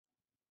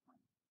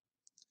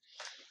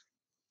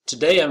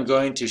Today I'm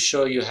going to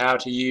show you how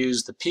to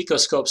use the Pico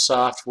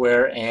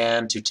software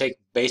and to take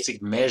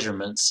basic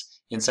measurements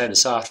inside the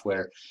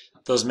software.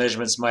 Those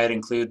measurements might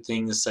include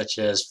things such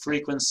as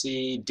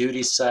frequency,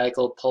 duty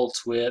cycle,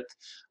 pulse width,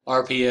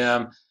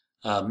 RPM,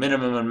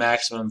 minimum and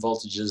maximum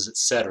voltages,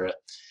 etc.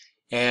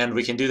 And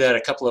we can do that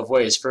a couple of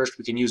ways. First,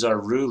 we can use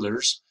our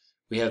rulers.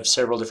 We have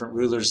several different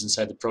rulers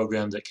inside the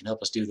program that can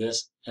help us do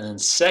this. And then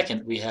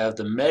second, we have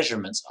the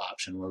measurements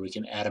option where we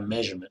can add a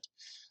measurement.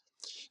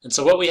 And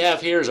so what we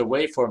have here is a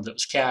waveform that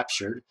was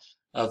captured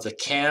of the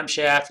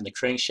camshaft and the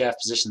crankshaft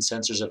position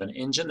sensors of an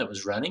engine that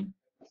was running.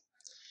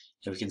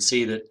 And we can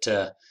see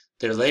that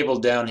they're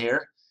labeled down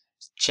here.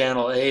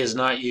 Channel A is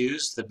not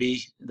used. The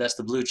B, that's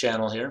the blue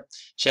channel here.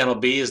 Channel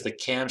B is the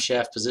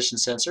camshaft position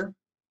sensor.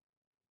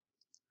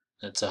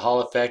 It's a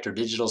Hall effect or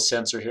digital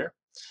sensor here.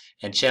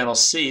 And channel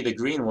C, the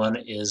green one,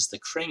 is the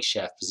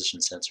crankshaft position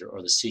sensor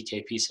or the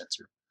CKP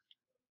sensor.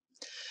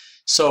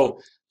 So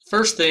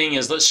first thing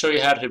is, let's show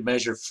you how to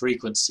measure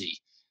frequency.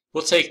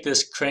 We'll take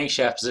this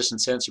crankshaft position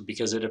sensor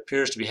because it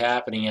appears to be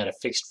happening at a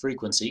fixed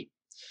frequency.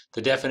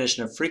 The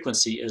definition of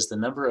frequency is the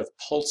number of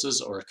pulses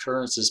or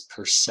occurrences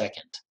per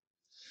second.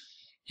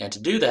 And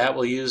to do that,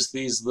 we'll use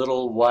these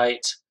little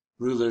white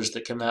rulers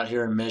that come out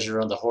here and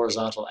measure on the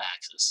horizontal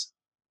axis.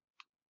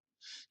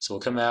 So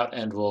we'll come out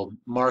and we'll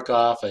mark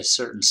off a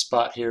certain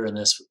spot here in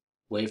this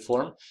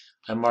waveform.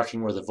 I'm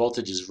marking where the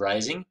voltage is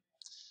rising.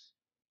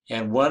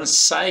 And one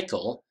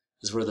cycle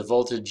is where the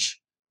voltage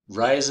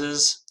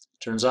rises,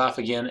 turns off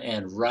again,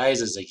 and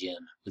rises again.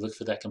 We look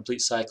for that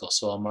complete cycle,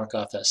 so I'll mark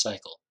off that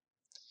cycle.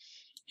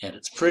 And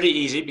it's pretty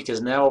easy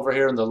because now over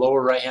here in the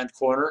lower right-hand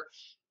corner,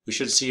 we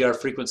should see our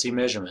frequency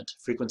measurement.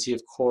 Frequency,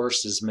 of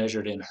course, is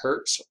measured in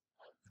hertz,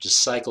 which is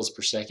cycles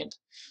per second.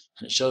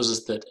 And it shows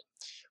us that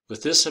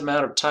with this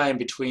amount of time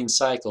between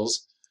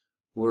cycles,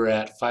 we're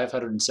at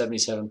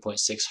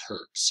 577.6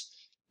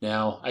 hertz.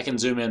 Now, I can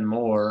zoom in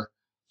more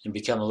and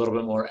become a little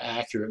bit more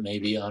accurate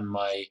maybe on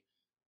my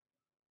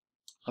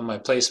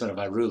placement of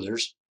my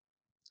rulers,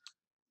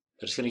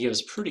 but it's going to give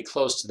us pretty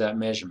close to that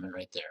measurement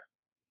right there.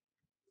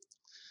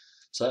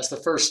 So that's the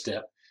first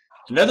step.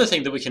 Another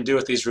thing that we can do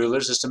with these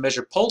rulers is to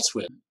measure pulse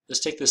width. Let's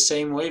take the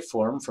same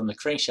waveform from the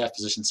crankshaft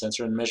position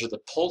sensor and measure the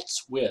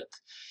pulse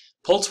width.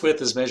 Pulse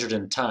width is measured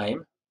in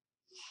time,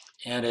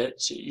 and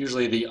it's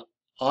usually the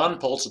on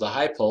pulse or the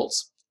high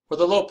pulse or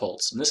the low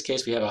pulse. In this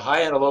case, we have a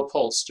high and a low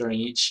pulse during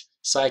each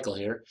cycle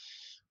here.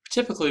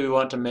 Typically, we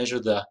want to measure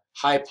the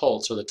high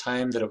pulse or the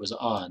time that it was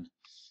on.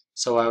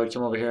 So I would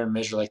come over here and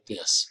measure like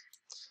this.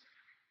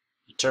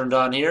 It turned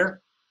on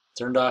here,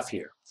 turned off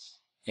here.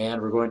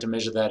 And we're going to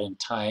measure that in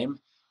time.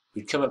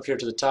 We'd come up here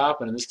to the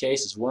top, and in this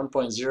case it's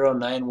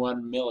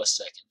 1.091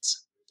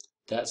 milliseconds.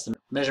 That's the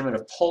measurement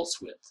of pulse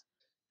width.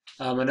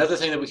 Another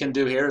thing that we can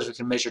do here is we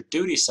can measure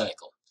duty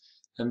cycle.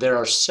 And there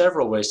are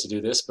several ways to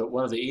do this, but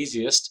one of the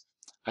easiest,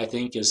 I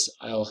think, is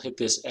I'll hit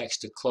this X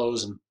to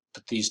close and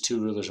put these two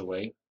rulers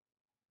away.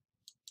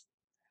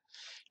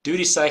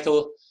 Duty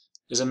cycle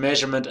is a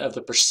measurement of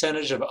the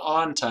percentage of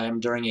on time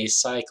during a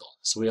cycle.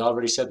 So we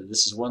already said that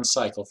this is one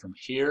cycle from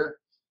here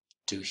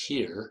to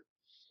here,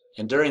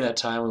 and during that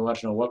time we want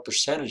to know what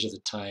percentage of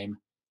the time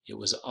it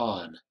was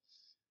on.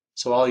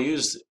 So I'll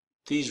use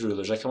these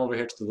rulers. I come over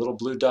here to the little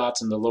blue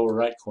dots in the lower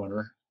right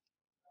corner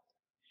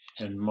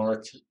and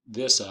mark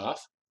this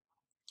off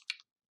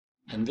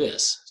and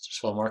this.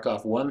 So I'll mark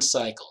off one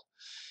cycle.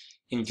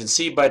 And you can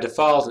see by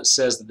default it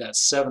says that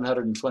that's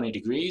 720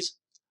 degrees.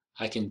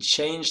 I can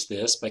change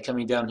this by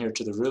coming down here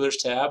to the Rulers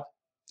tab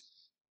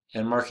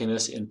and marking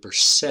this in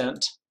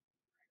percent.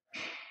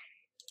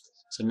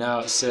 So now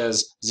it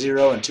says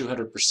 0 and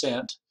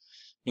 200%,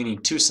 meaning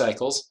 2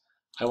 cycles.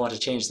 I want to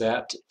change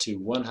that to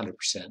 100%,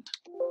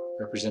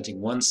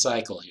 representing one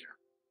cycle here.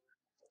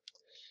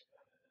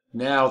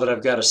 Now that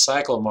I've got a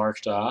cycle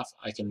marked off,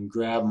 I can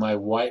grab my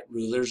white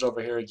rulers over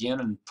here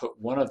again and put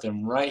one of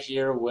them right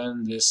here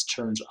when this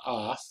turns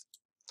off.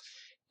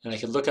 And I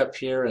can look up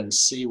here and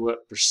see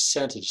what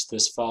percentage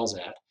this falls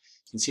at.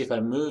 You can see if I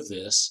move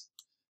this,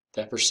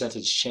 that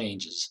percentage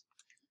changes.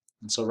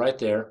 And so right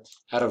there,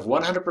 out of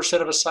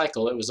 100% of a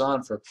cycle, it was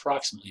on for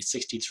approximately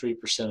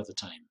 63% of the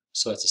time.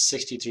 So that's a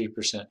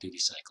 63% duty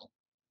cycle.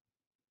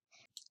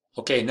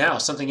 Okay, now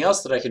something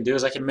else that I can do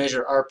is I can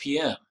measure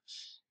RPM.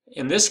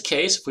 In this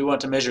case, if we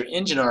want to measure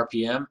engine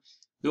RPM,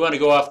 we want to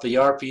go off the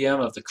RPM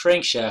of the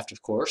crankshaft,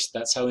 of course.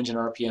 That's how engine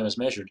RPM is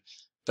measured.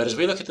 But as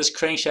we look at this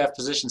crankshaft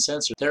position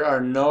sensor, there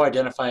are no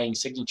identifying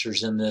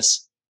signatures in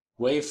this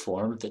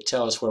waveform that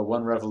tell us where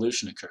one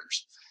revolution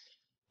occurs.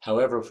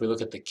 However, if we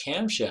look at the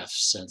camshaft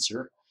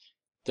sensor,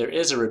 there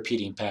is a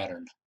repeating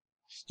pattern.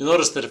 You'll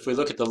notice that if we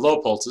look at the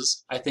low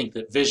pulses, I think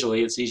that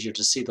visually it's easier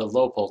to see the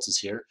low pulses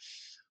here.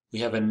 We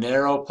have a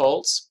narrow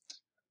pulse,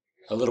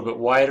 a little bit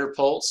wider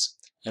pulse,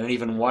 and an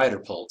even wider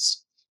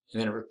pulse. And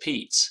then it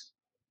repeats.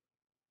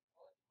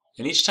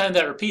 And each time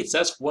that repeats,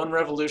 that's one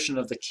revolution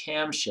of the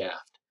camshaft.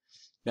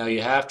 Now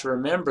you have to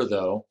remember,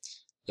 though,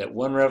 that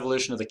one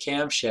revolution of the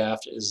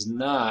camshaft is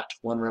not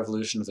one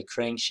revolution of the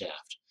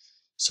crankshaft.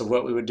 So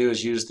what we would do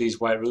is use these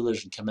white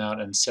rulers and come out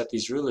and set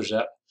these rulers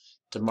up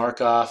to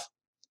mark off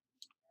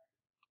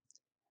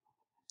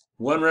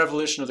 1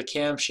 revolution of the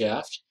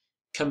camshaft.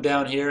 Come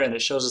down here and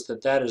it shows us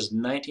that that is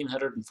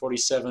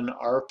 1947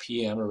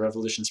 RPM, or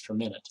revolutions per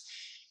minute.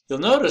 You'll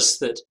notice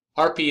that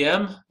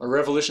RPM, or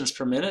revolutions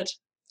per minute,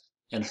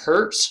 and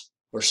Hertz,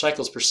 or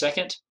cycles per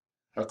second,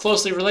 are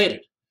closely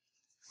related.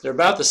 They're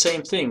about the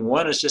same thing.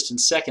 One is just in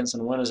seconds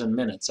and one is in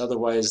minutes.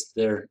 Otherwise,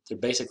 they're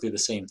basically the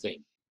same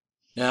thing.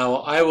 Now,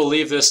 I will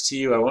leave this to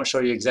you. I won't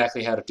show you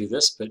exactly how to do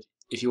this, but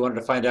if you wanted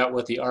to find out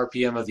what the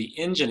RPM of the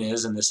engine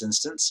is in this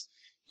instance,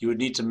 you would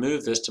need to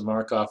move this to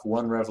mark off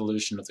 1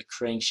 revolution of the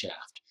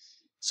crankshaft.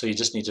 So you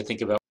just need to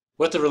think about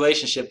what the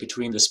relationship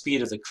between the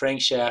speed of the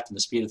crankshaft and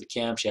the speed of the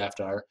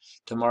camshaft are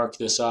to mark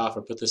this off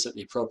or put this at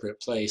the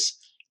appropriate place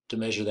to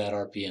measure that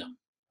RPM.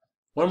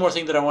 One more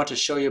thing that I want to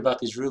show you about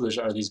these rulers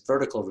are these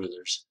vertical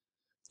rulers.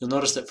 You'll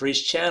notice that for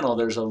each channel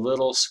there's a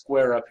little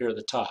square up here at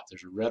the top.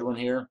 There's a red one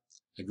here,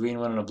 a green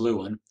one, and a blue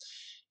one.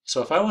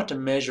 So if I want to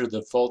measure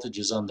the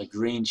voltages on the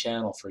green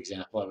channel, for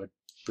example, I would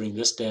bring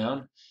this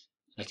down.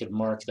 I could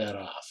mark that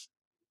off.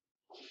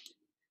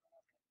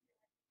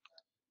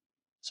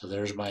 So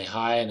there's my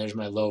high and there's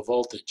my low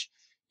voltage.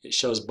 It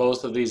shows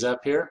both of these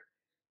up here,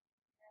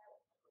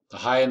 the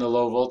high and the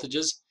low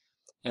voltages,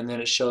 and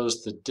then it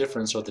shows the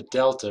difference, or the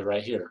delta,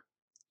 right here.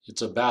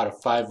 It's about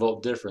a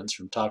 5-volt difference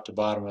from top to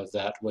bottom of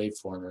that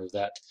waveform, or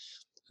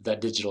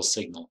that digital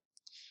signal.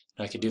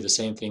 And I could do the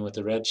same thing with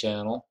the red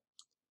channel.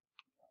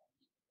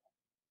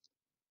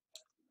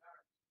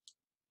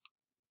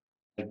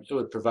 It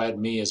would provide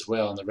me as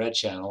well on the red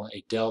channel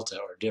a delta,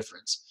 or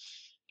difference.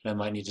 And I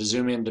might need to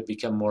zoom in to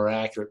become more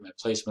accurate in my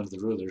placement of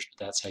the rulers,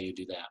 but that's how you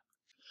do that.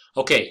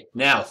 Okay,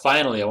 now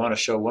finally I want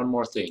to show one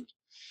more thing.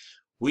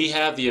 We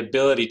have the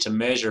ability to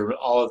measure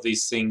all of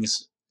these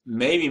things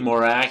maybe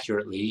more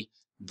accurately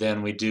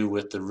than we do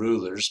with the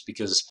rulers,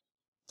 because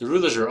the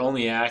rulers are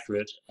only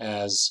accurate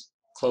as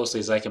closely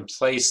as I can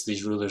place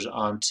these rulers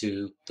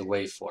onto the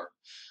waveform.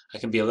 I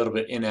can be a little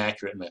bit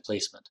inaccurate in my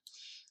placement.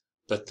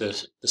 But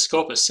the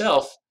scope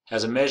itself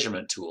has a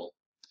measurement tool.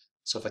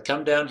 So if I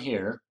come down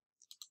here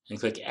and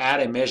click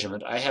Add a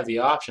Measurement, I have the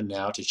option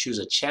now to choose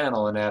a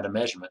channel and add a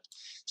measurement.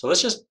 So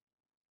let's just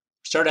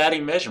start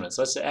adding measurements.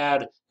 Let's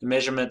add the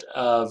measurement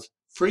of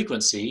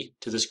frequency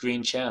to this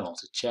green channel,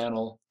 to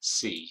channel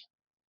C.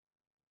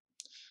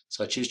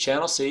 So I choose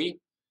channel C,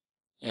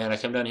 and I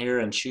come down here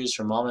and choose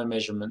from all my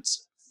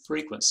measurements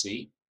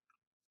frequency.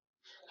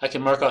 I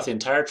can mark off the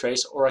entire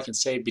trace, or I can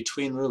say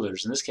between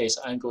rulers. In this case,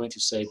 I'm going to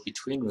say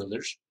between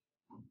rulers.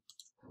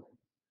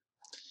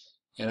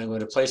 And I'm going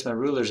to place my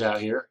rulers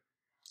out here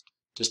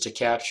just to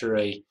capture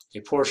a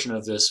portion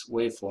of this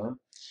waveform.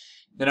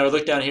 Then I would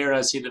look down here and I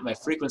would see that my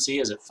frequency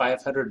is at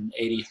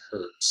 580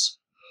 Hertz.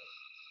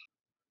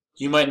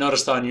 You might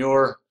notice on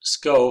your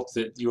scope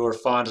that your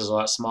font is a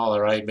lot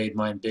smaller. I made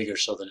mine bigger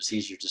so that it's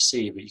easier to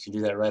see, but you can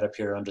do that right up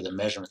here under the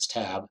Measurements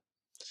tab.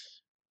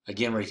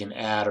 Again, where you can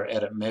add or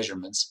edit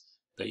measurements,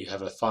 but you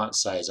have a font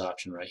size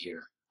option right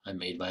here. I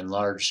made mine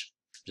large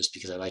just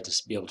because I like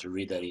to be able to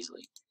read that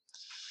easily.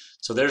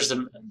 So there's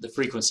the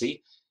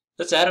frequency.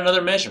 Let's add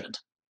another measurement.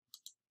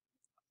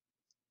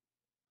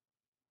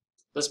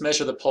 Let's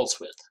measure the pulse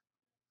width.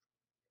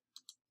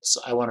 So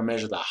I want to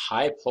measure the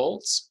high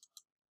pulse.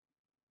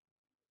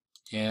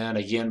 And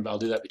again, I'll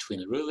do that between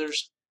the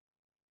rulers.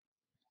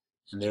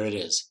 And there it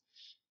is.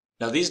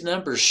 Now these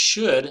numbers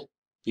should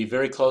be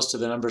very close to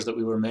the numbers that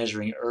we were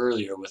measuring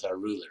earlier with our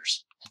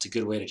rulers. It's a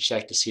good way to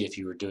check to see if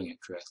you were doing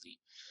it correctly.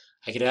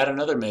 I could add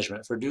another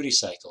measurement for duty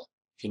cycle.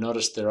 If you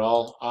notice, they're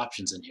all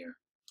options in here.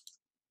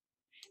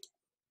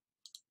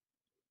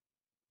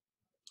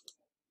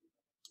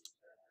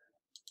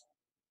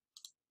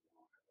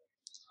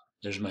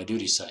 There's my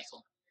duty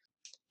cycle.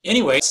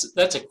 Anyways,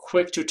 that's a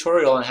quick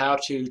tutorial on how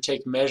to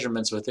take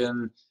measurements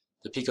within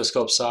the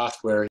Picoscope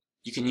software.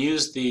 You can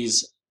use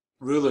these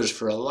rulers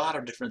for a lot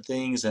of different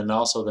things, and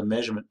also the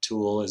measurement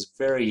tool is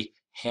very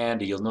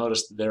handy. You'll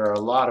notice that there are a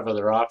lot of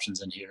other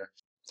options in here.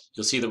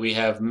 You'll see that we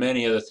have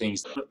many other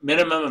things.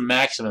 Minimum and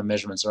maximum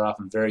measurements are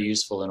often very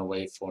useful in a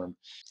waveform,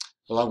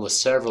 along with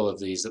several of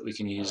these that we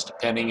can use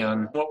depending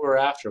on what we're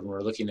after when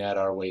we're looking at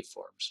our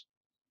waveforms.